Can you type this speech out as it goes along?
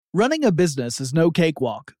Running a business is no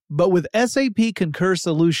cakewalk, but with SAP Concur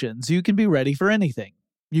Solutions, you can be ready for anything.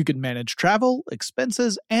 You can manage travel,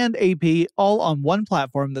 expenses, and AP all on one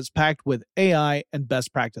platform that's packed with AI and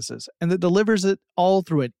best practices, and that delivers it all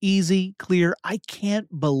through an easy, clear, I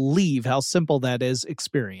can't believe how simple that is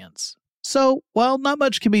experience. So, while not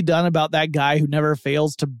much can be done about that guy who never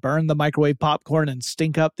fails to burn the microwave popcorn and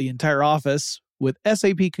stink up the entire office, with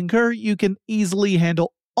SAP Concur, you can easily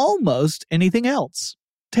handle almost anything else.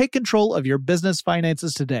 Take control of your business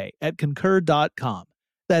finances today at Concur.com.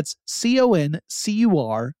 That's CONCUR.com.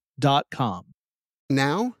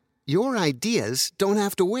 Now, your ideas don't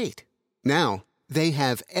have to wait. Now, they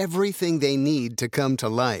have everything they need to come to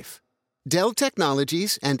life. Dell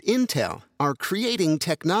Technologies and Intel are creating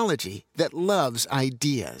technology that loves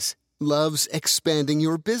ideas, loves expanding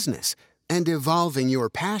your business, and evolving your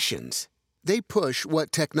passions. They push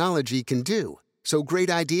what technology can do, so great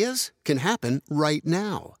ideas can happen right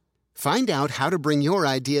now. Find out how to bring your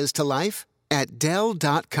ideas to life at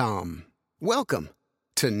Dell.com. Welcome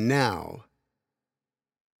to now.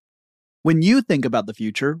 When you think about the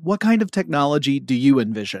future, what kind of technology do you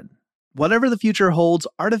envision? Whatever the future holds,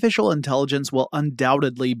 artificial intelligence will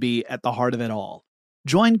undoubtedly be at the heart of it all.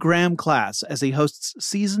 Join Graham Class as he hosts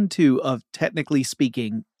Season 2 of Technically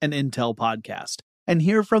Speaking, an Intel podcast, and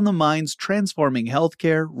hear from the minds transforming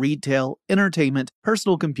healthcare, retail, entertainment,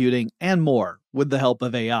 personal computing, and more with the help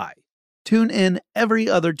of AI. Tune in every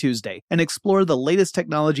other Tuesday and explore the latest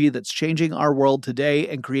technology that's changing our world today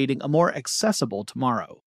and creating a more accessible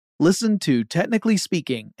tomorrow. Listen to Technically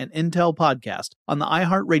Speaking, an Intel podcast on the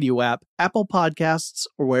iHeartRadio app, Apple Podcasts,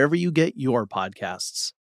 or wherever you get your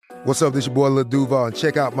podcasts. What's up, this your boy Lil Duval, and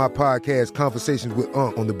check out my podcast, Conversations with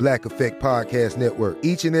Unc, on the Black Effect Podcast Network.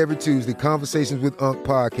 Each and every Tuesday, Conversations with Unc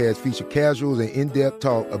podcast feature casuals and in-depth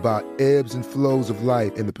talk about ebbs and flows of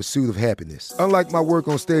life and the pursuit of happiness. Unlike my work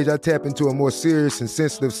on stage, I tap into a more serious and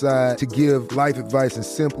sensitive side to give life advice and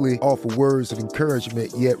simply offer words of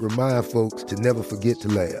encouragement, yet remind folks to never forget to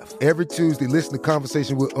laugh. Every Tuesday, listen to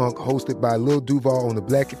Conversations with Unc, hosted by Lil Duval on the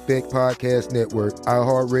Black Effect Podcast Network,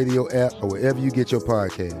 iHeartRadio app, or wherever you get your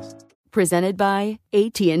podcasts. Presented by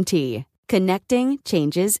AT&T. Connecting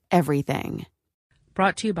changes everything.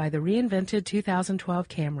 Brought to you by the reinvented 2012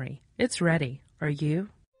 Camry. It's ready. Are you?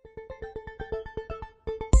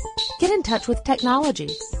 Get in touch with technology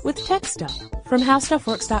with Tech Stuff from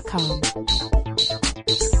HowStuffWorks.com.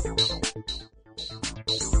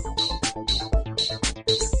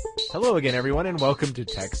 Hello again, everyone, and welcome to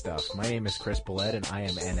Tech Stuff. My name is Chris Bollett, and I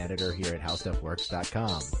am an editor here at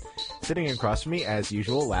HowStuffWorks.com. Sitting across from me, as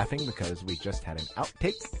usual, laughing because we just had an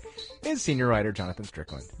outtake, is senior writer Jonathan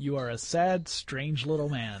Strickland. You are a sad, strange little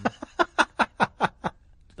man.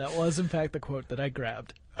 That was, in fact, the quote that I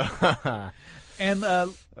grabbed. And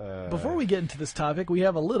before we get into this topic, we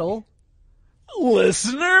have a little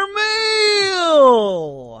listener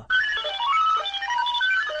mail!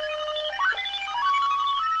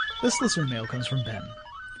 This listener mail comes from Ben.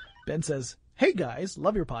 Ben says, "Hey guys,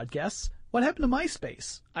 love your podcasts. What happened to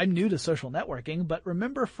MySpace? I'm new to social networking, but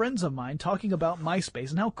remember friends of mine talking about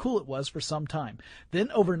MySpace and how cool it was for some time.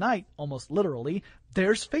 Then overnight, almost literally,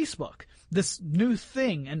 there's Facebook, this new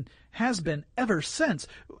thing, and has been ever since.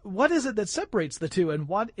 What is it that separates the two, and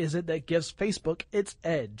what is it that gives Facebook its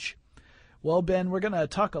edge?" Well, Ben, we're going to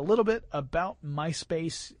talk a little bit about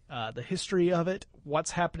MySpace, the history of it,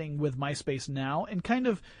 what's happening with MySpace now, and kind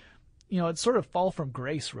of, it's sort of fall from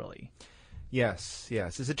grace, really. Yes.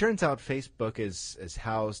 As it turns out, Facebook is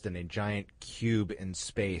housed in a giant cube in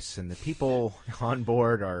space, and the people on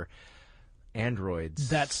board are androids.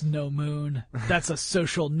 That's no moon. That's a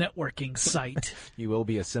social networking site. You will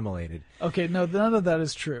be assimilated. Okay, no, none of that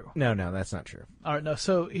is true. No, that's not true. All right, no,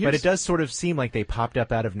 so here's... But it does sort of seem like they popped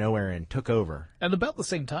up out of nowhere and took over. At about the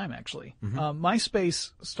same time, actually. Mm-hmm.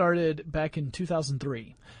 MySpace started back in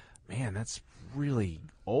 2003. Man, that's really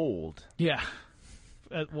old. Yeah.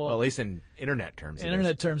 Well, at least in internet terms.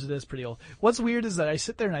 Internet terms, it is pretty old. What's weird is that I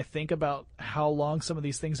sit there and I think about how long some of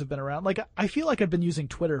these things have been around. Like, I feel like I've been using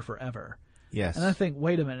Twitter forever. Yes. And I think,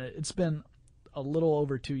 wait a minute, it's been a little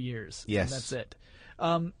over 2 years. Yes. And that's it.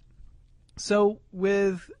 So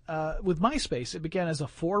with MySpace, it began as a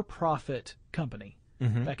for-profit company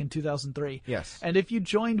back in 2003. Yes. And if you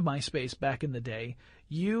joined MySpace back in the day,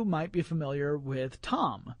 you might be familiar with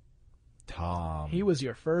Tom. He was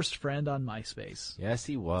your first friend on MySpace. Yes,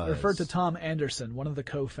 he was. Referred to Tom Anderson, one of the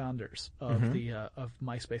co-founders of of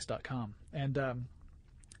MySpace.com. And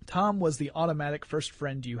Tom was the automatic first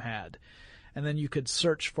friend you had. And then you could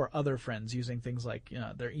search for other friends using things like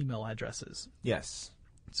their email addresses. Yes.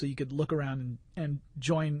 So you could look around and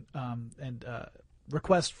join and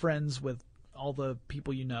request friends with all the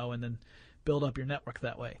people you know and then build up your network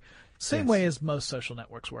that way. Same Yes. way as most social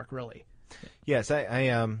networks work, really. Yes,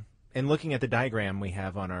 I in looking at the diagram we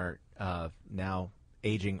have on our now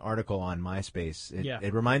aging article on MySpace,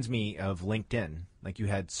 it reminds me of LinkedIn. Like you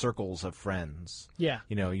had circles of friends. Yeah.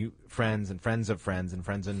 You friends and friends of friends and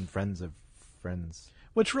friends and friends of friends.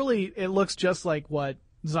 Which really, it looks just like what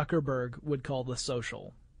Zuckerberg would call the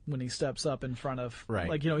social when he steps up in front of, Right.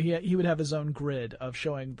 like, he would have his own grid of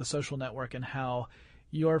showing the social network and how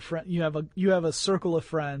your friend, you have a circle of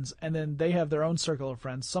friends, and then they have their own circle of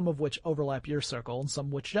friends, some of which overlap your circle and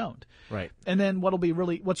some which don't. Right. And then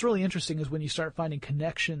what's really interesting is when you start finding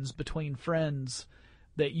connections between friends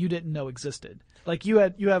that you didn't know existed. Like you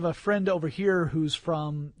have a friend over here who's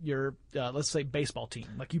from your let's say baseball team,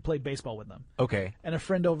 like you played baseball with them. Okay. And a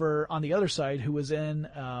friend over on the other side who was in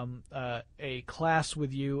a class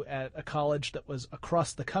with you at a college that was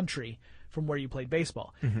across the country from where you played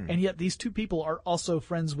baseball. Mm-hmm. And yet these two people are also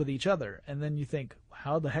friends with each other. And then you think,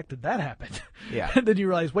 how the heck did that happen? Yeah. And then you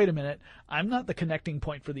realize, wait a minute, I'm not the connecting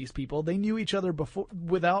point for these people. They knew each other before,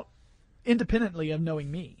 independently of knowing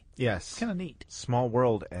me. Yes. Kind of neat. Small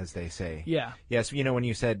world, as they say. Yeah. Yes, when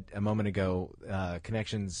you said a moment ago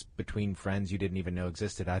connections between friends you didn't even know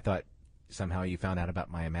existed, I thought somehow you found out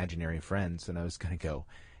about my imaginary friends, and I was going to go,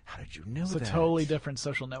 how did you know It's that? a totally different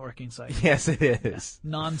social networking site. Yes, it is.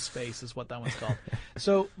 Non-space is what that one's called.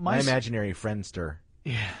 So My imaginary friendster.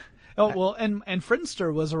 Yeah. Oh, well, and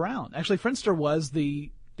Friendster was around. Actually, Friendster was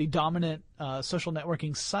the dominant social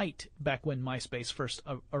networking site back when MySpace first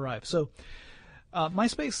arrived. So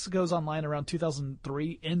MySpace goes online around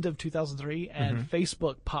 2003, end of 2003, and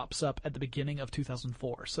Facebook pops up at the beginning of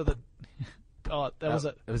 2004. So that was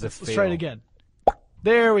a let's try it again.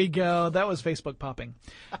 There we go. That was Facebook popping.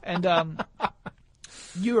 And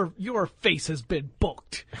your face has been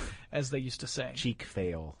booked, as they used to say. Cheek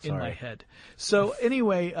fail. In my head. So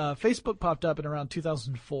anyway, Facebook popped up in around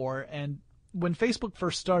 2004, and when Facebook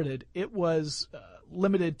first started, it was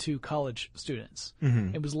limited to college students.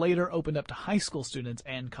 Mm-hmm. It was later opened up to high school students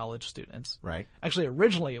and college students. Right. Actually,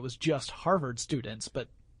 originally it was just Harvard students, but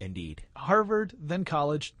Indeed. Harvard, then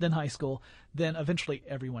college, then high school, then eventually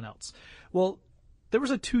everyone else. Well, there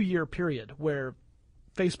was a 2-year period where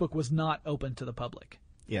Facebook was not open to the public.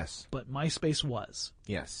 Yes. But MySpace was.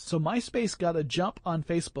 Yes. So MySpace got a jump on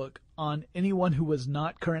Facebook on anyone who was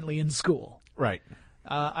not currently in school. Right.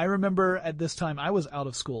 I remember at this time I was out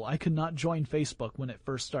of school. I could not join Facebook when it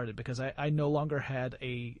first started because I no longer had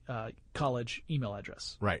a college email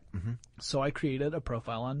address. Right. Mm-hmm. So I created a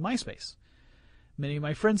profile on MySpace. Many of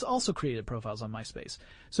my friends also created profiles on MySpace.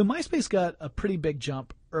 So MySpace got a pretty big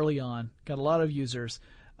jump early on, got a lot of users,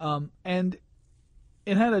 and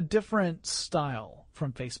it had a different style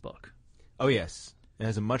from Facebook. Oh, yes. It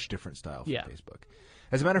has a much different style from Yeah. Facebook.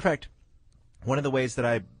 As a matter of fact, one of the ways that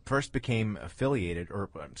I first became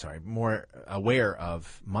more aware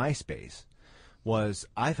of MySpace was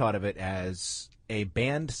I thought of it as a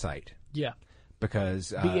band site. Yeah.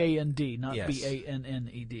 Because B-A-N-D, not yes.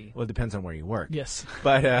 B-A-N-N-E-D. Well, it depends on where you work. Yes.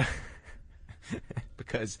 But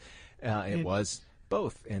because it was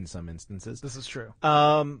both in some instances. This is true.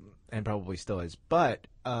 And probably still is. But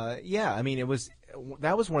yeah, I mean,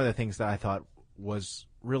 that was one of the things that I thought was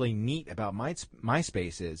really neat about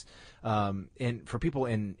MySpace is, and for people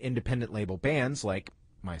in independent label bands like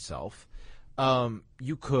myself,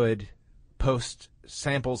 you could post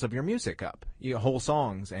samples of your music up, whole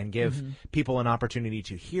songs, and give people an opportunity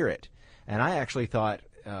to hear it. And I actually thought,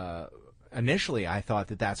 initially,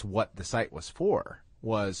 that that's what the site was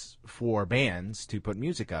for bands to put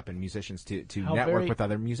music up and musicians to network with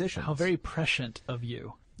other musicians. How very prescient of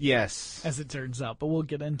you. Yes. As it turns out, but we'll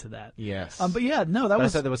get into that. Yes. But yeah, no, I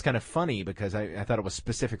thought that was kind of funny because I thought it was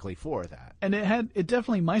specifically for that. And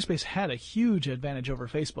MySpace had a huge advantage over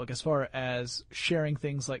Facebook as far as sharing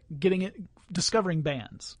things like discovering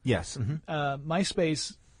bands. Yes. Mm-hmm.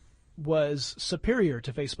 MySpace was superior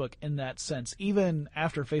to Facebook in that sense, even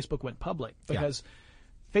after Facebook went public, because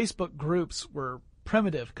Facebook groups were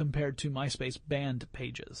primitive compared to MySpace band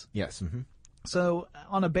pages. Yes. Mm-hmm. So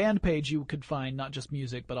on a band page, you could find not just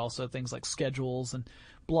music, but also things like schedules and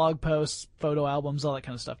blog posts, photo albums, all that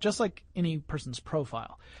kind of stuff, just like any person's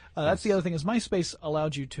profile. That's the other thing is MySpace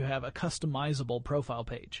allowed you to have a customizable profile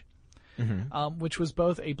page, which was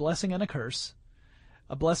both a blessing and a curse.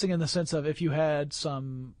 A blessing in the sense of if you had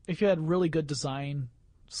really good design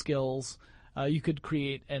skills, you could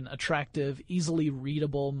create an attractive, easily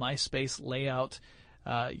readable MySpace layout.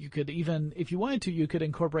 You could even, if you wanted to, you could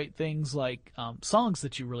incorporate things like songs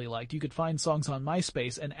that you really liked. You could find songs on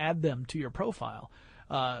MySpace and add them to your profile.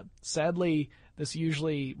 Sadly, this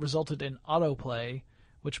usually resulted in autoplay,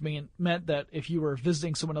 which meant that if you were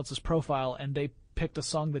visiting someone else's profile and they picked a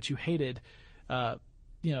song that you hated, it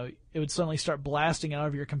would suddenly start blasting out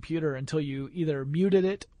of your computer until you either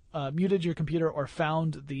muted your computer, or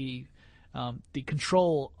found the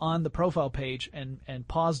control on the profile page and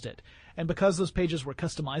paused it. And because those pages were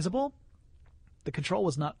customizable, the control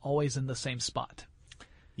was not always in the same spot.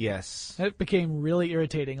 Yes. It became really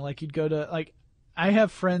irritating. Like, you'd go to, I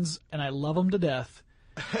have friends and I love them to death,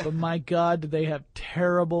 but my God, do they have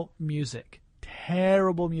terrible music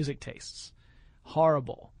tastes.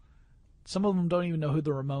 Horrible. Some of them don't even know who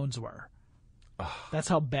the Ramones were. That's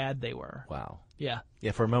how bad they were. Wow. Yeah.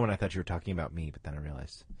 Yeah, for a moment I thought you were talking about me, but then I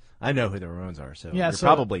realized I know who the Ramones are, so Yeah, you're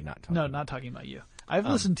probably not talking. No, not talking about you. I've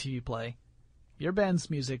listened to you play. Your band's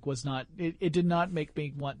music was not, it did not make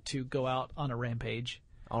me want to go out on a rampage.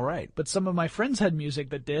 All right. But some of my friends had music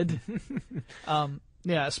that did.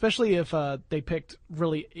 Yeah, especially if they picked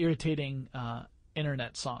really irritating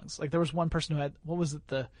internet songs. Like, there was one person who had, what was it?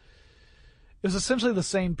 It was essentially the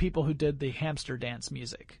same people who did the hamster dance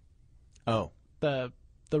music. Oh. The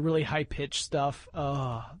really high-pitched stuff.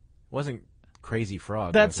 Oh. Wasn't Crazy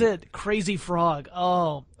Frog. That's it. Crazy Frog.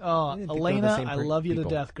 Oh, didn't think they were the Elena, same I love you people.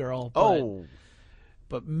 to death, girl.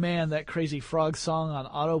 But man, that Crazy Frog song on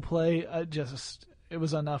autoplay, it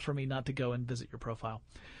was enough for me not to go and visit your profile.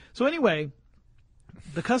 So anyway,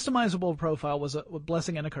 the customizable profile was a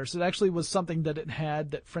blessing and a curse. It actually was something that it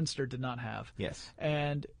had that Friendster did not have. Yes.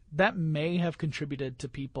 And that may have contributed to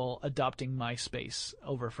people adopting MySpace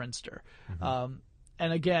over Friendster. Mm-hmm.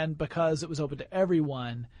 And again, because it was open to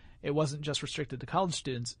everyone, it wasn't just restricted to college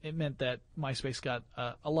students. It meant that MySpace got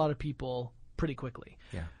a lot of people pretty quickly.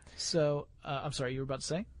 Yeah. So, I'm sorry, you were about to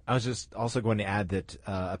say? I was just also going to add that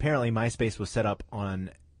apparently MySpace was set up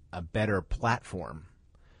on a better platform,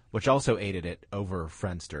 which also aided it over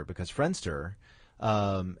Friendster, because Friendster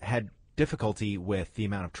had difficulty with the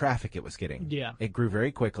amount of traffic it was getting. Yeah. It grew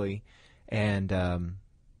very quickly, and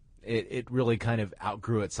it really kind of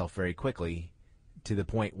outgrew itself very quickly, to the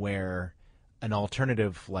point where an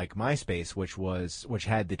alternative like MySpace, which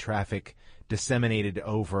had the traffic disseminated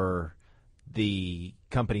over the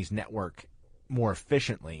company's network more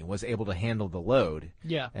efficiently, was able to handle the load.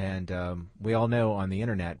 Yeah. And we all know on the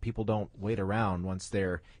internet, people don't wait around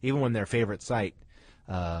even when their favorite site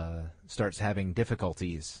starts having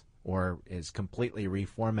difficulties or is completely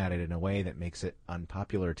reformatted in a way that makes it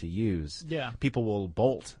unpopular to use. Yeah. People will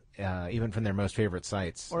bolt even from their most favorite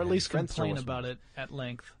sites. Or at least Friendster complain was about it at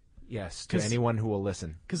length. Yes, to anyone who will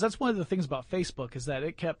listen. Because that's one of the things about Facebook, is that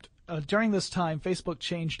it kept during this time, Facebook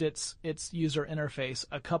changed its user interface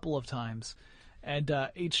a couple of times, and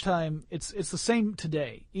each time it's the same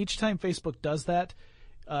today. Each time Facebook does that,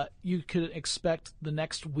 you could expect the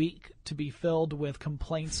next week to be filled with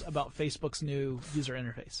complaints about Facebook's new user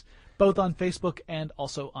interface, both on Facebook and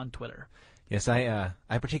also on Twitter. Yes, I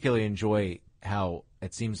particularly enjoy how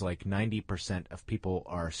it seems like 90% of people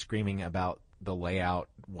are screaming about the layout.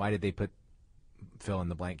 Why did they put fill in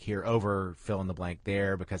the blank here over fill in the blank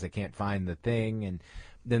there, because I can't find the thing? And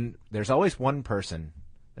then there's always one person,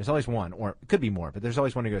 or it could be more, but there's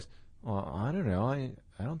always one who goes, well, I don't know,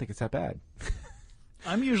 I don't think it's that bad.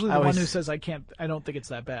 I'm usually the one who says I don't think it's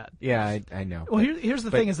that bad. Yeah, I know. Well, here's the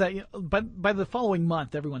thing is that by the following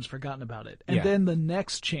month, everyone's forgotten about it. And then the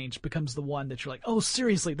next change becomes the one that you're like, oh,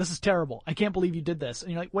 seriously, this is terrible. I can't believe you did this.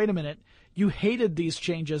 And you're like, wait a minute. You hated these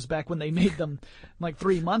changes back when they made them like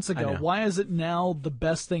 3 months ago. Why is it now the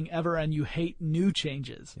best thing ever and you hate new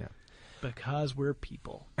changes? Yeah. Because we're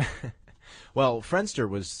people. Well, Friendster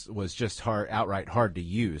was just outright hard to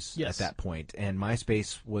use Yes. at that point, and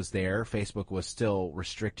MySpace was there. Facebook was still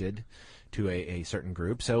restricted to a certain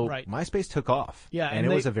group, so Right. MySpace took off. Yeah, and it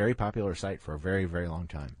was a very popular site for a very, very long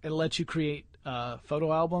time. It lets you create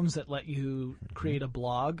photo albums. It let you create a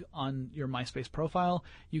blog on your MySpace profile.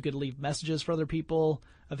 You could leave messages for other people.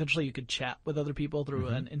 Eventually, you could chat with other people through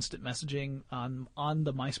an instant messaging on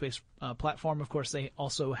the MySpace platform. Of course, they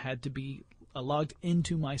also had to be logged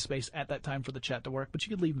into MySpace at that time for the chat to work, but you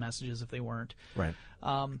could leave messages if they weren't. Right.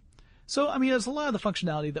 So, I mean, there's a lot of the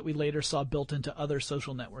functionality that we later saw built into other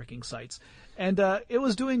social networking sites. And it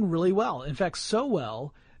was doing really well. In fact, so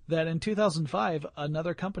well that in 2005,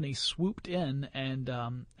 another company swooped in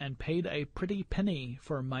and paid a pretty penny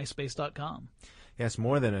for MySpace.com. Yes,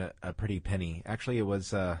 more than a pretty penny. Actually, it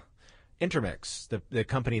was Intermix, the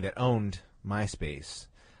company that owned MySpace.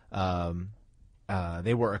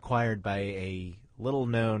 They were acquired by a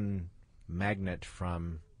little-known magnate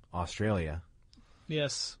from Australia.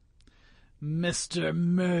 Yes. Mr.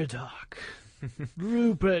 Murdoch.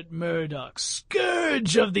 Rupert Murdoch,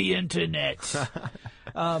 scourge of the internet.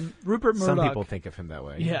 Rupert Murdoch. Some people think of him that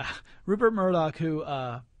way. Yeah, Rupert Murdoch,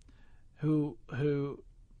 who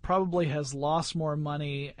probably has lost more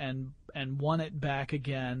money and won it back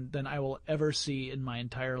again than I will ever see in my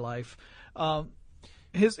entire life.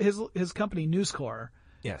 His company News Corp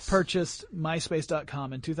purchased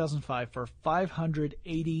MySpace.com in 2005 for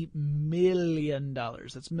 $580 million.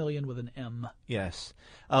 That's million with an M. Yes.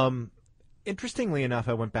 Interestingly enough,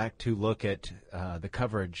 I went back to look at the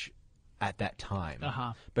coverage at that time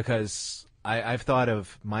because I've thought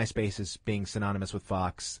of MySpace as being synonymous with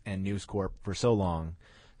Fox and News Corp for so long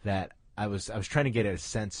that I was trying to get a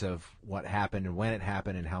sense of what happened and when it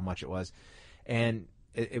happened and how much it was. And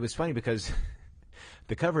it was funny because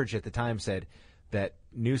the coverage at the time said that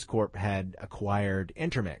News Corp had acquired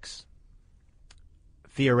Intermix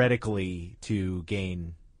theoretically to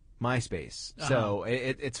gain MySpace. So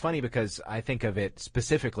it's funny because I think of it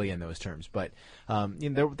specifically in those terms. But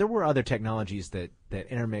there were other technologies that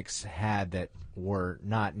Intermix had that were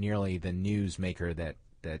not nearly the news maker that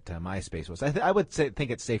MySpace was. I would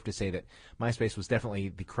think it's safe to say that MySpace was definitely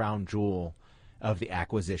the crown jewel of the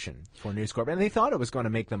acquisition for News Corp, and they thought it was going to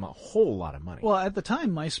make them a whole lot of money. Well, at the time,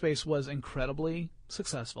 MySpace was incredibly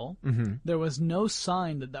successful. Mm-hmm. There was no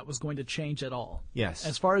sign that was going to change at all. Yes.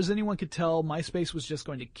 As far as anyone could tell, MySpace was just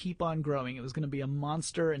going to keep on growing. It was going to be a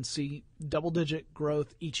monster and see double-digit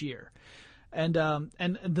growth each year. And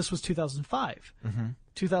this was 2005. Mm-hmm.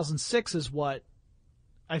 2006 is what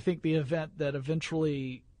I think the event that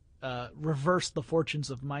eventually reversed the fortunes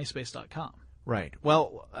of MySpace.com. Right.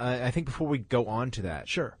 Well, I think before we go on to that,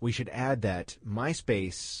 sure, we should add that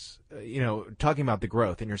MySpace, talking about the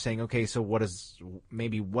growth, and you're saying, okay, so what does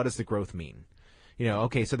the growth mean?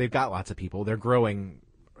 Okay, so they've got lots of people. They're growing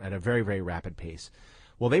at a very, very rapid pace.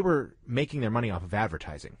 Well, they were making their money off of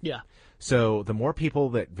advertising. Yeah. So the more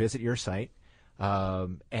people that visit your site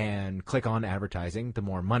and click on advertising, the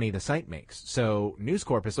more money the site makes. So News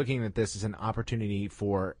Corp is looking at this as an opportunity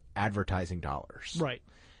for advertising dollars. Right.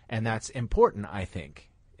 And that's important, I think.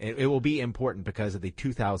 It will be important because of the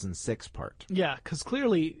 2006 part. Yeah, because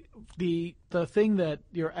clearly the thing that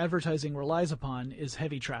your advertising relies upon is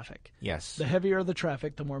heavy traffic. Yes. The heavier the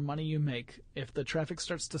traffic, the more money you make. If the traffic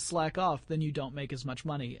starts to slack off, then you don't make as much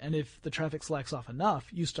money. And if the traffic slacks off enough,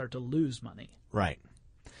 you start to lose money. Right.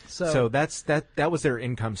 So that was their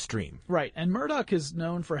income stream. Right. And Murdoch is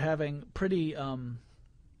known for having pretty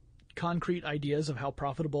concrete ideas of how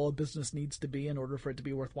profitable a business needs to be in order for it to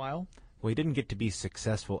be worthwhile. Well, he didn't get to be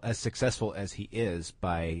successful as he is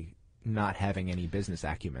by not having any business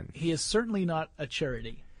acumen. He is certainly not a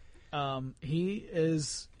charity. He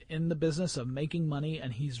is in the business of making money,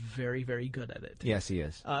 and he's very, very good at it. Yes, he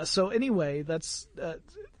is. So anyway, that's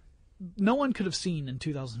no one could have seen in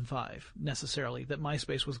 2005 necessarily that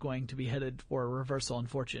MySpace was going to be headed for a reversal in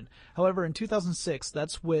fortune. However, in 2006,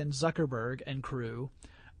 that's when Zuckerberg and crew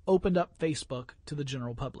opened up Facebook to the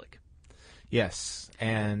general public. Yes,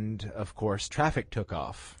 and of course traffic took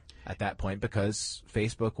off at that point because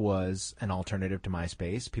Facebook was an alternative to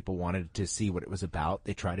MySpace. People wanted to see what it was about.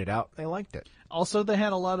 They tried it out. They liked it. Also, they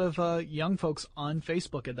had a lot of young folks on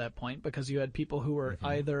Facebook at that point because you had people who were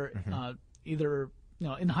either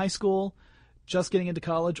in high school, just getting into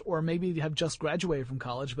college, or maybe have just graduated from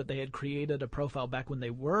college, but they had created a profile back when they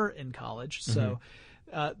were in college. So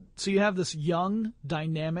you have this young,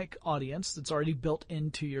 dynamic audience that's already built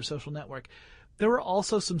into your social network. There were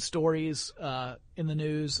also some stories in the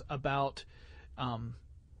news about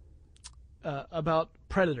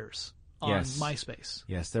predators on MySpace.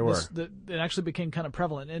 Yes, there were. It actually became kind of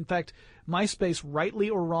prevalent. In fact, MySpace, rightly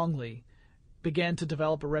or wrongly, began to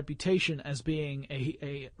develop a reputation as being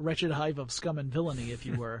a wretched hive of scum and villainy, if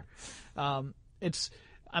you were. I'm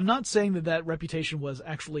not saying that reputation was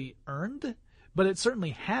actually earned, but it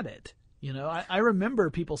certainly had it. I remember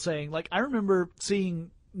people saying, I remember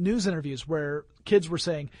seeing news interviews where kids were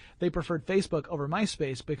saying they preferred Facebook over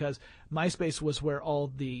MySpace because MySpace was where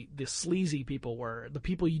all the sleazy people were, the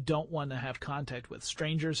people you don't want to have contact with,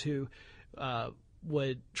 strangers who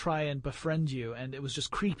would try and befriend you, and it was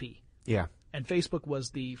just creepy. Yeah. And Facebook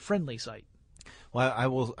was the friendly site. Well, I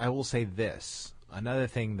will say this. Another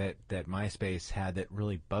thing that MySpace had that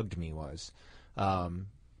really bugged me was when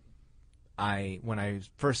I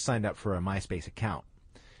first signed up for a MySpace account,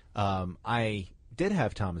 I did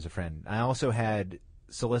have Tom as a friend. I also had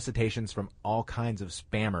solicitations from all kinds of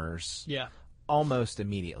spammers. Yeah. Almost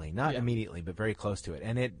immediately. Not immediately, but very close to it.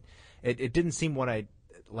 And it didn't seem what I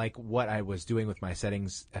was doing with my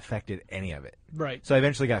settings affected any of it. Right. So I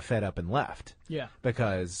eventually got fed up and left. Yeah.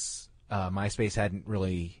 Because MySpace hadn't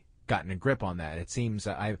really gotten a grip on that. It seems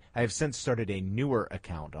I have since started a newer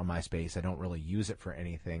account on MySpace. I don't really use it for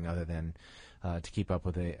anything other than to keep up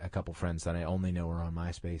with a couple friends that I only know are on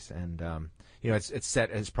MySpace. And it's set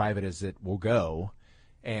as private as it will go.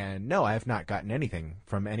 And no, I have not gotten anything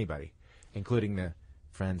from anybody, including the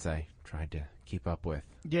friends I tried to keep up with.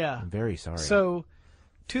 Yeah. I'm very sorry. So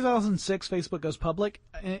 2006, Facebook goes public.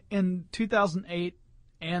 In 2008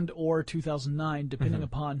 and or 2009, depending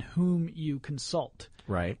upon whom you consult,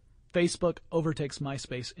 right, Facebook overtakes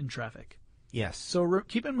MySpace in traffic. Yes. So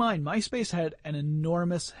keep in mind, MySpace had an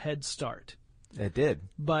enormous head start. It did.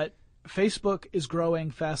 But Facebook is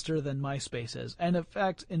growing faster than MySpace is. And in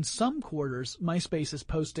fact, in some quarters, MySpace is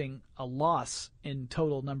posting a loss in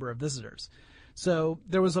total number of visitors. So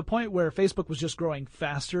there was a point where Facebook was just growing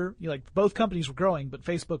faster. Both companies were growing, but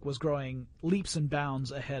Facebook was growing leaps and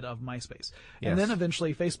bounds ahead of MySpace. Yes. And then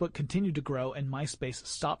eventually Facebook continued to grow and MySpace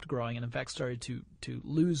stopped growing and in fact started to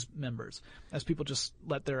lose members as people just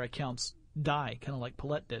let their accounts die, kind of like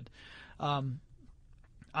Paulette did.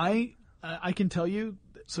 I can tell you,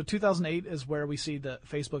 so 2008 is where we see the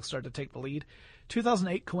Facebook start to take the lead.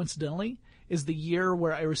 2008, coincidentally, is the year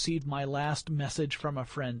where I received my last message from a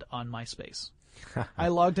friend on MySpace. I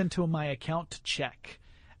logged into my account to check,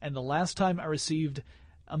 and the last time I received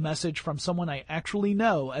a message from someone I actually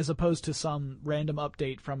know, as opposed to some random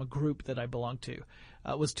update from a group that I belong to,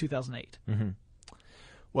 was 2008. Mm-hmm.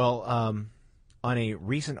 Well, on a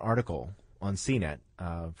recent article on CNET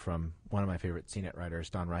from one of my favorite CNET writers,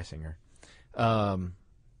 Don Reisinger,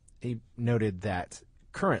 he noted that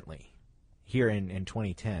currently, here in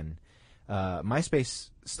 2010, MySpace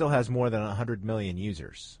still has more than 100 million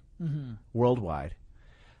users worldwide.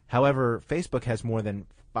 However, Facebook has more than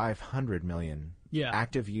 500 million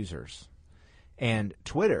active users. And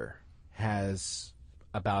Twitter has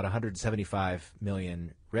about 175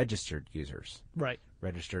 million registered users. Right.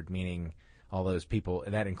 Registered meaning all those people,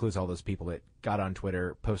 that includes all those people that got on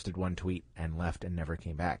Twitter, posted one tweet, and left and never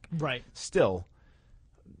came back. Right. Still,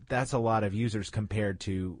 that's a lot of users compared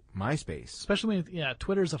to MySpace. Especially when,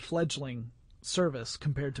 Twitter's a fledgling service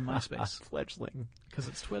compared to MySpace. Fledgling. Because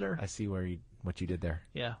it's Twitter. I see what you did there.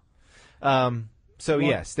 Yeah.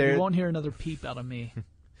 Yes, there. You won't hear another peep out of me.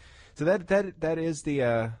 So that is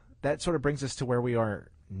the that sort of brings us to where we are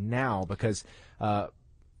now, because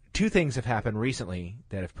two things have happened recently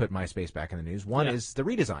that have put MySpace back in the news. One is the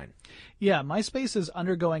redesign. Yeah, MySpace is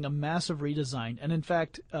undergoing a massive redesign, and in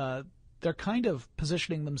fact, they're kind of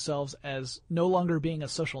positioning themselves as no longer being a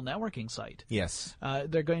social networking site. Yes.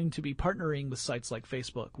 They're going to be partnering with sites like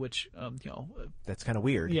Facebook, which, that's kind of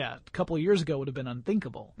weird. Yeah, a couple of years ago would have been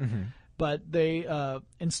unthinkable. Mm-hmm. But they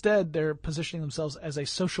instead they're positioning themselves as a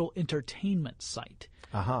social entertainment site.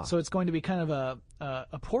 Uh-huh. So it's going to be kind of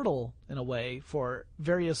a portal in a way for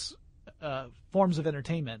various forms of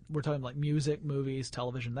entertainment. We're talking like music, movies,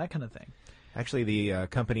 television, that kind of thing. Actually,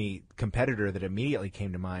 the competitor that immediately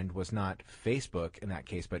came to mind was not Facebook in that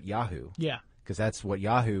case, but Yahoo. Yeah. Because that's what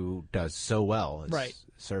Yahoo does so well, is right.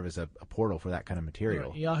 serve as a portal for that kind of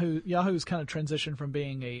material. Right. Yahoo's kind of transitioned from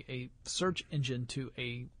being a search engine to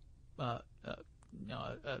a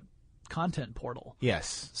content portal.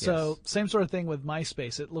 Yes. So same sort of thing with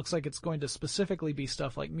MySpace. It looks like it's going to specifically be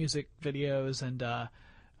stuff like music videos and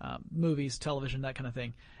movies, television, that kind of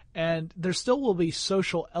thing. And there still will be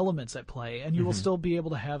social elements at play, and you will still be able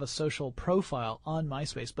to have a social profile on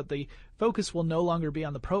MySpace, but the focus will no longer be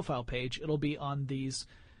on the profile page. It'll be on these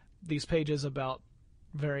pages about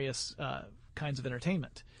various kinds of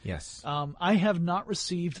entertainment. Yes. I have not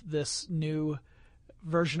received this new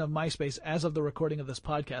version of MySpace as of the recording of this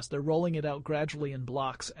podcast. They're rolling it out gradually in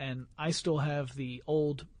blocks, and I still have the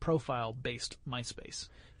old profile-based MySpace.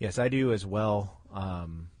 Yes, I do as well.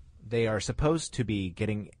 They are supposed to be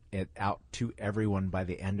getting it out to everyone by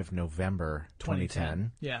the end of November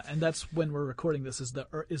 2010. Yeah, and that's when we're recording this,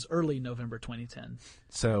 is early November 2010.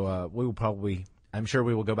 So we will probably, I'm sure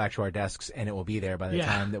we will go back to our desks and it will be there by the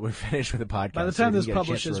time that we're finished with the podcast. By the time this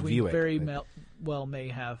publishes, we well may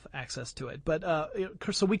have access to it. But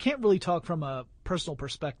so we can't really talk from a personal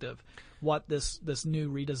perspective what this new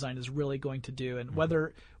redesign is really going to do, and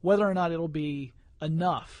whether or not it'll be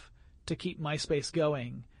enough to keep MySpace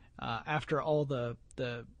going after all the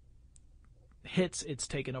hits it's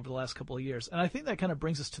taken over the last couple of years. And I think that kind of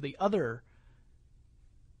brings us to the other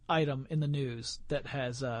item in the news that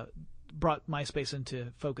has brought MySpace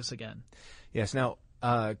into focus again. Yes. Now,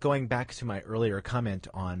 going back to my earlier comment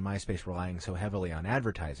on MySpace relying so heavily on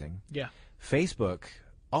advertising, Facebook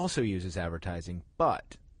also uses advertising,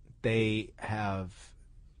 but they have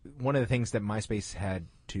one of the things that MySpace had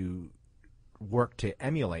to work to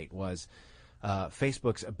emulate was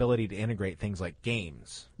Facebook's ability to integrate things like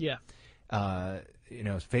games. Yeah.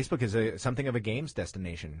 Facebook is something of a games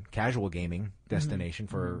destination, casual gaming destination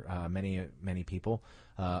for many people.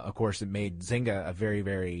 Of course, it made Zynga a very,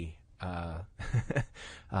 very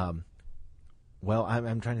well.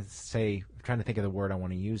 I'm trying to think of the word I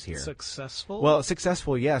want to use here. Successful. Well,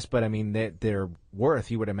 successful, yes, but I mean their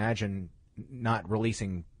worth. You would imagine not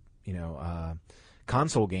releasing,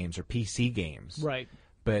 console games or PC games, right?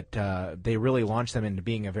 But they really launched them into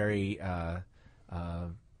being a very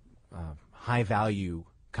high-value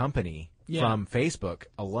company from Facebook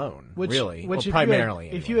alone, primarily.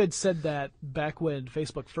 If you had said that back when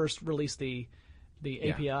Facebook first released the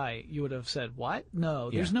API, you would have said, what? No,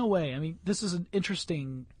 there's no way. I mean, this is an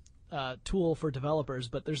interesting tool for developers,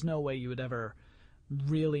 but there's no way you would ever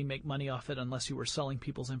really make money off it unless you were selling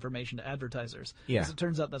people's information to advertisers. Yeah. As it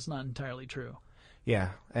turns out, that's not entirely true.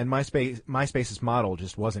 Yeah, and MySpace's model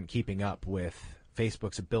just wasn't keeping up with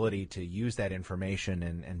Facebook's ability to use that information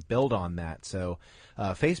and build on that. So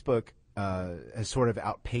Facebook has sort of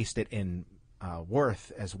outpaced it in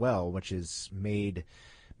worth as well, which has made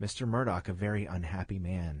Mr. Murdoch a very unhappy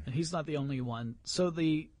man. And he's not the only one. So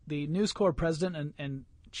the News Corp president and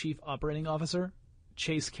chief operating officer,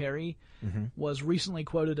 Chase Carey, was recently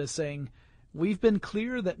quoted as saying, "We've been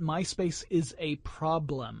clear that MySpace is a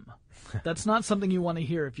problem." That's not something you want to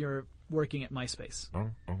hear if you're working at MySpace.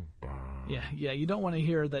 Yeah, you don't want to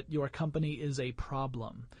hear that your company is a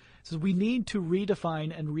problem. So we need to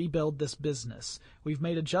redefine and rebuild this business. We've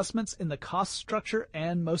made adjustments in the cost structure,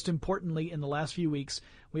 and most importantly, in the last few weeks,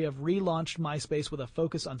 we have relaunched MySpace with a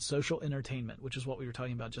focus on social entertainment, which is what we were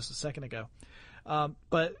talking about just a second ago.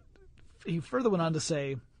 But he further went on to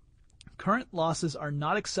say, current losses are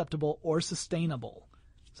not acceptable or sustainable.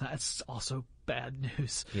 So that's also bad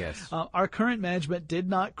news. Yes. Our current management did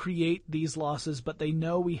not create these losses, but they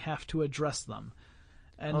know we have to address them.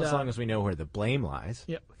 And as long as we know where the blame lies.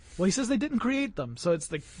 Yeah. Well, he says they didn't create them, so it's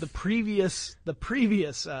the previous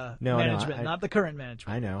management, not the current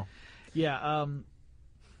management. I know. Yeah.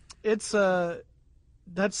 It's those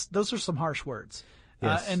are some harsh words.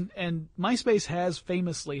 Yes. And MySpace has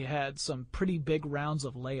famously had some pretty big rounds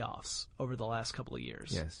of layoffs over the last couple of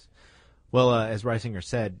years. Yes. Well, as Reisinger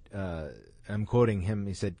said, I'm quoting him,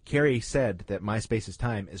 he said, Carey said that MySpace's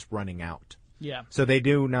time is running out. Yeah. So they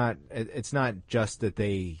do not, it's not just that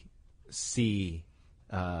they see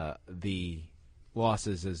the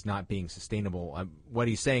losses as not being sustainable. What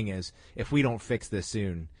he's saying is, if we don't fix this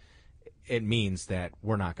soon, it means that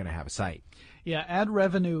we're not going to have a site. Yeah, ad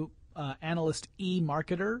revenue analyst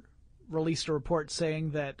eMarketer released a report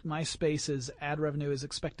saying that MySpace's ad revenue is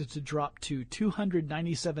expected to drop to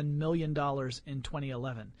 $297 million in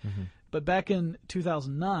 2011. But back in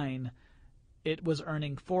 2009, it was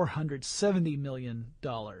earning $470 million.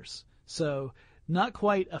 So not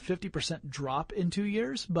quite a 50% drop in 2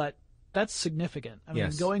 years, but that's significant. I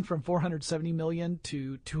mean, going from $470 million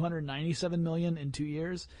to $297 million in 2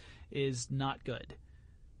 years is not good.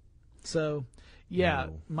 So, yeah,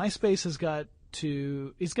 no. MySpace has got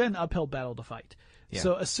an uphill battle to fight. Yeah.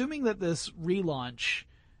 So assuming that this relaunch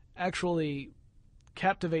actually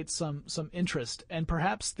captivates some interest, and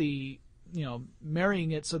perhaps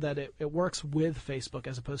marrying it so that it works with Facebook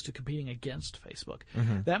as opposed to competing against Facebook,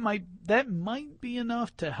 that might be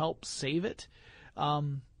enough to help save it.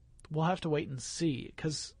 We'll have to wait and see,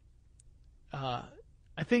 because I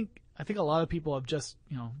think a lot of people have just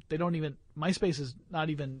they don't even, MySpace is not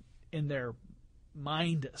even in their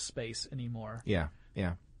mind space anymore. Yeah.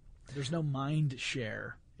 There's no mind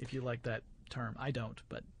share, if you like that term. I don't,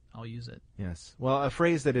 but I'll use it. Yes. Well, a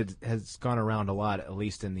phrase that has gone around a lot, at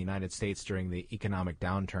least in the United States during the economic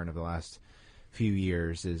downturn of the last few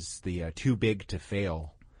years, is the too big to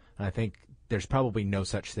fail. And I think there's probably no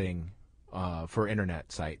such thing for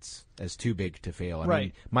internet sites as too big to fail. I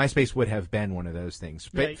mean, MySpace would have been one of those things.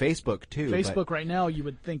 Facebook too. Facebook right now you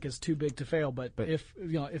would think is too big to fail, but if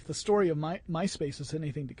the story of MySpace is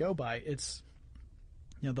anything to go by, it's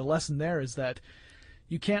the lesson there is that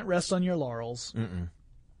you can't rest on your laurels.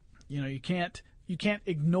 You can't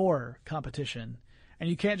ignore competition, and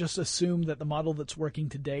you can't just assume that the model that's working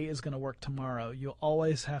today is going to work tomorrow. You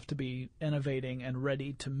always have to be innovating and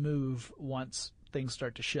ready to move once things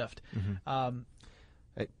start to shift.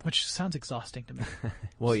 Which sounds exhausting to me.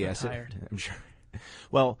 Well, yes, I'm sure.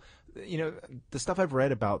 Well, the stuff I've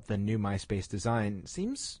read about the new MySpace design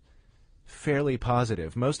seems fairly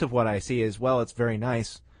positive. Most of what I see is, well, it's very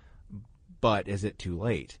nice, but is it too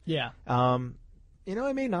late? Yeah.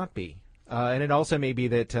 It may not be. And it also may be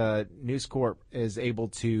that News Corp is able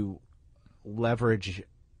to leverage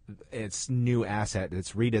its new asset,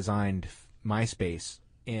 its redesigned MySpace,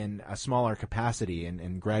 in a smaller capacity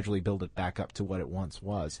and gradually build it back up to what it once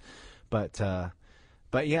was. But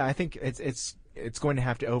yeah, I think it's going to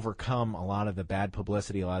have to overcome a lot of the bad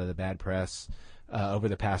publicity, a lot of the bad press over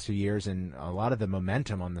the past few years, and a lot of the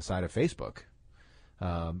momentum on the side of Facebook,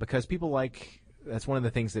 because people that's one of the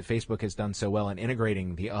things that Facebook has done so well in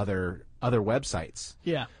integrating the other websites.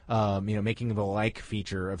 Yeah. Making the like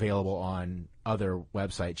feature available on other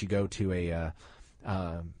websites. You go to a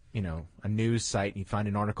news site and you find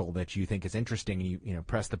an article that you think is interesting, and you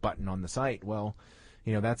press the button on the site. Well,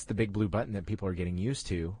 that's the big blue button that people are getting used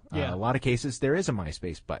to. Yeah. A lot of cases there is a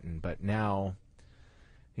MySpace button, but now,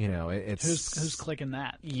 it's who's clicking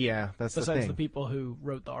that? Yeah, that's the thing. Besides the people who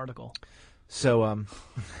wrote the article. So,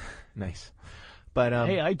 nice. But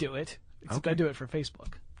hey, I do it. Except okay. I do it for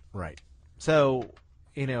Facebook. Right. So,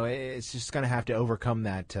 it's just going to have to overcome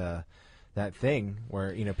that thing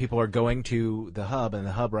where people are going to the hub, and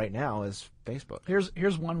the hub right now is Facebook.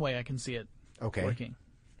 Here's one way I can see it working.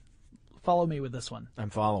 Follow me with this one. I'm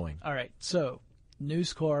following. All right. So,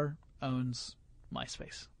 News Corp owns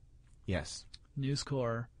MySpace. Yes. News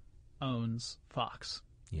Corp owns Fox.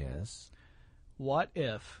 Yes. What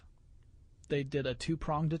if they did a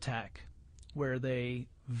two-pronged attack where they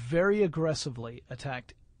very aggressively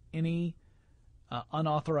attacked any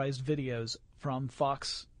unauthorized videos from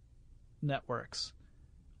Fox networks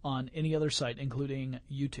on any other site, including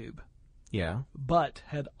YouTube? Yeah. But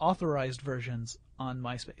had authorized versions on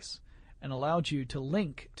MySpace and allowed you to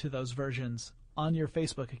link to those versions on your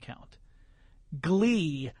Facebook account.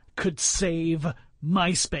 Glee could save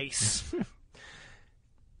MySpace.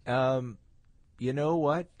 You know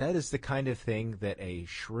what? That is the kind of thing that a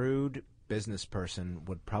shrewd business person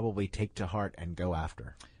would probably take to heart and go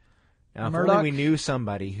after. Now, if Murdoch, only we knew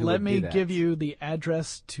somebody who would do that. Let me give you the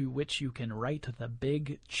address to which you can write the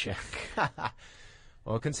big check.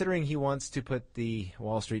 Well, considering he wants to put the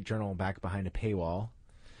Wall Street Journal back behind a paywall,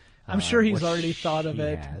 I'm sure he's which already thought of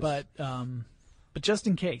it, has. but just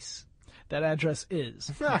in case, that address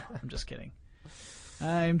is. I'm just kidding.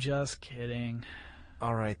 I'm just kidding.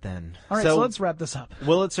 All right, then. All right, so let's wrap this up.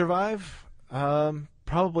 Will it survive?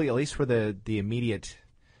 Probably, at least for the immediate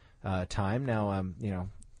time. Now,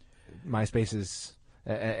 MySpace is,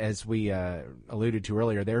 as we alluded to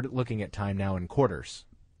earlier, they're looking at time now in quarters,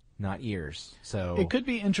 not years. So it could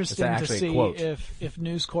be interesting to see quote. if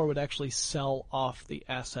News Corp would actually sell off the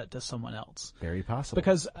asset to someone else. Very possible.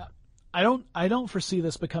 Because I don't foresee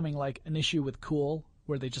this becoming like an issue with Cool,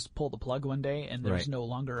 where they just pull the plug one day and there's no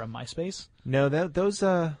longer a MySpace. No,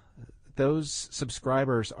 those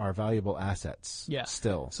subscribers are valuable assets. Yeah.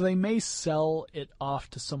 Still. So they may sell it off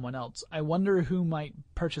to someone else. I wonder who might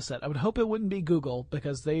purchase it. I would hope it wouldn't be Google,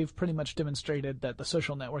 because they've pretty much demonstrated that the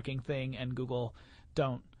social networking thing and Google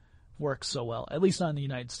don't work so well, at least not in the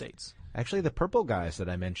United States. Actually, the purple guys that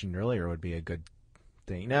I mentioned earlier would be a good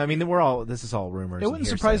thing. No, I mean, this is all rumors. It wouldn't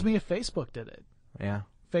surprise me if Facebook did it. Yeah.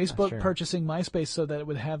 Facebook purchasing MySpace so that it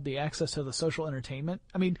would have the access to the social entertainment.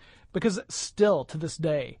 I mean, because still to this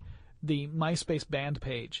day, the MySpace band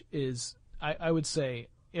page is, I would say,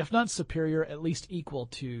 if not superior, at least equal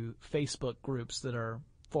to Facebook groups that are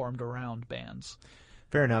formed around bands.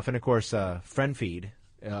 Fair enough. And of course, FriendFeed,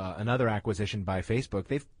 another acquisition by Facebook,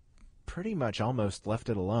 they've pretty much almost left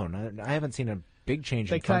it alone. I haven't seen a big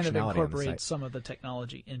change in functionality on the site. They kind of incorporate some of the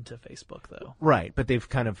technology into Facebook, though. Right, but they've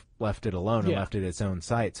kind of left it alone and left it its own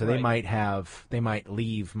site. So they might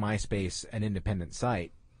leave MySpace an independent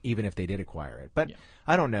site, even if they did acquire it. But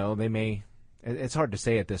I don't know. They may. It's hard to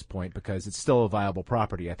say at this point because it's still a viable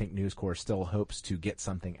property. I think News Corp still hopes to get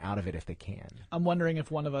something out of it if they can. I'm wondering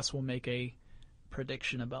if one of us will make a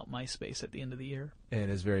prediction about MySpace at the end of the year. It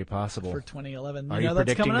is very possible. For 2011. Are you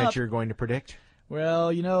predicting that you're going to predict?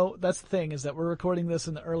 Well, that's the thing, is that we're recording this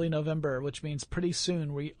in the early November, which means pretty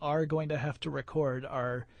soon we are going to have to record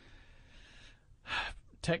our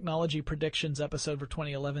technology predictions episode for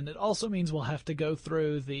 2011. It also means we'll have to go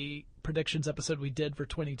through the predictions episode we did for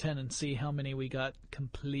 2010 and see how many we got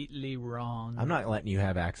completely wrong. I'm not letting you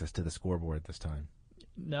have access to the scoreboard this time.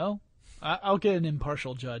 No? I'll get an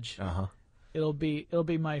impartial judge. Uh-huh. It'll be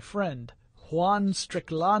my friend, Juan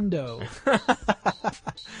Striclando.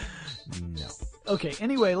 No. Okay,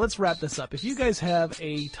 anyway, let's wrap this up. If you guys have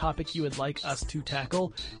a topic you would like us to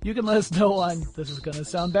tackle, you can let us know on, this is going to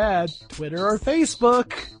sound bad, Twitter or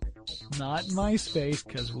Facebook. Not MySpace,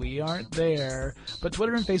 because we aren't there. But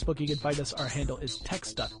Twitter and Facebook, you can find us. Our handle is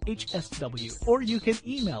TechStuff, HSW. Or you can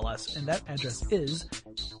email us, and that address is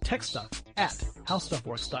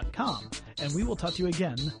techstuff@howstuffworks.com. And we will talk to you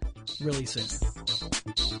again really soon.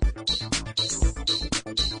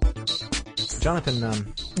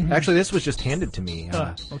 Jonathan, actually, this was just handed to me.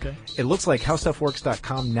 Okay. It looks like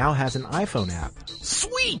HowStuffWorks.com now has an iPhone app.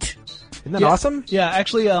 Sweet! Isn't that awesome? Yeah,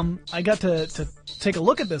 actually, I got to take a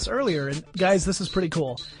look at this earlier, and guys, this is pretty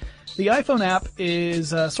cool. The iPhone app is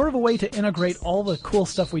sort of a way to integrate all the cool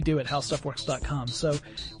stuff we do at HowStuffWorks.com. So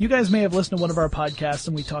you guys may have listened to one of our podcasts,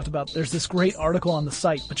 and we talked about there's this great article on the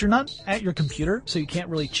site, but you're not at your computer, so you can't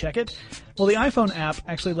really check it. Well, the iPhone app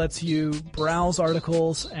actually lets you browse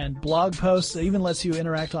articles and blog posts. It even lets you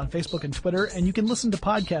interact on Facebook and Twitter, and you can listen to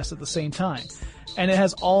podcasts at the same time. And it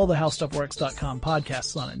has all the HowStuffWorks.com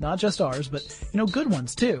podcasts on it, not just ours, but, good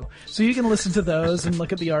ones too. So you can listen to those and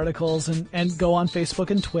look at the articles and go on Facebook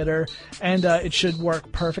and Twitter, and it should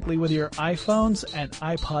work perfectly with your iPhones and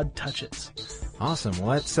iPod Touches. Awesome.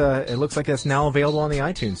 Well, it looks like that's now available on the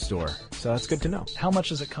iTunes store, so that's good to know. How much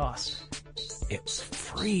does it cost? It's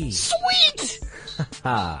free. Sweet!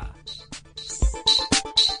 Ha.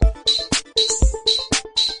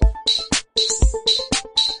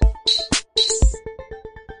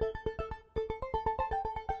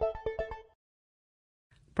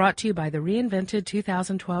 Brought to you by the reinvented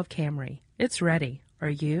 2012 Camry. It's ready. Are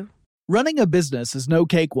you? Running a business is no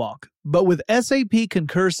cakewalk, but with SAP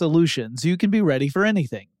Concur Solutions, you can be ready for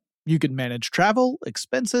anything. You can manage travel,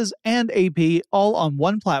 expenses, and AP all on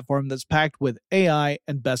one platform that's packed with AI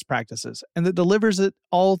and best practices, and that delivers it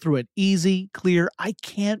all through an easy, clear, I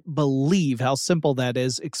can't believe how simple that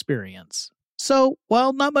is experience. So,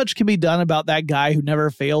 while not much can be done about that guy who never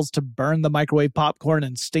fails to burn the microwave popcorn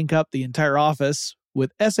and stink up the entire office,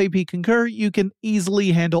 with SAP Concur, you can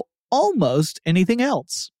easily handle almost anything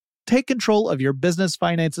else. Take control of your business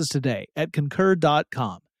finances today at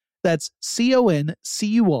Concur.com. That's CONCUR.com.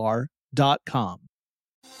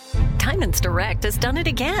 Diamonds Direct has done it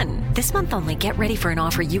again. This month only, get ready for an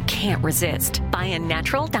offer you can't resist. Buy a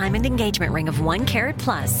natural diamond engagement ring of 1 carat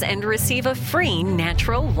plus and receive a free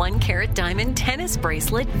natural 1 carat diamond tennis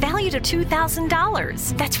bracelet valued at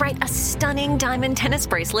 $2,000. That's right, a stunning diamond tennis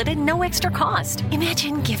bracelet at no extra cost.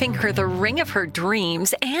 Imagine giving her the ring of her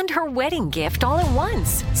dreams and her wedding gift all at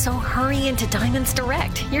once. So hurry into Diamonds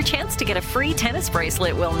Direct. Your chance to get a free tennis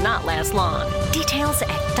bracelet will not last long. Details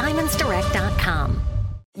at diamondsdirect.com.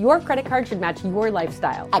 Your credit card should match your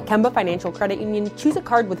lifestyle. At Kemba Financial Credit Union, choose a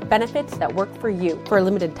card with benefits that work for you. For a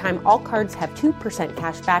limited time, all cards have 2%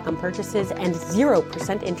 cash back on purchases and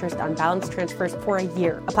 0% interest on balance transfers for a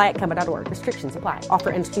year. Apply at Kemba.org. Restrictions apply.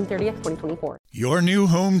 Offer ends June 30th, 2024. Your new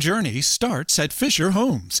home journey starts at Fisher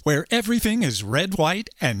Homes, where everything is red, white,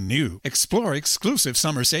 and new. Explore exclusive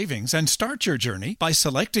summer savings and start your journey by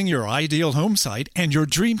selecting your ideal home site and your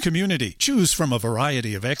dream community. Choose from a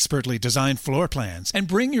variety of expertly designed floor plans and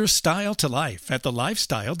bring your style to life at the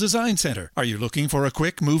Lifestyle Design Center. Are you looking for a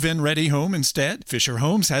quick move-in ready home instead? Fisher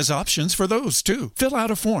Homes has options for those too. Fill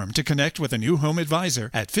out a form to connect with a new home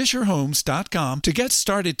advisor at FisherHomes.com to get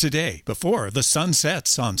started today before the sun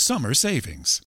sets on summer savings.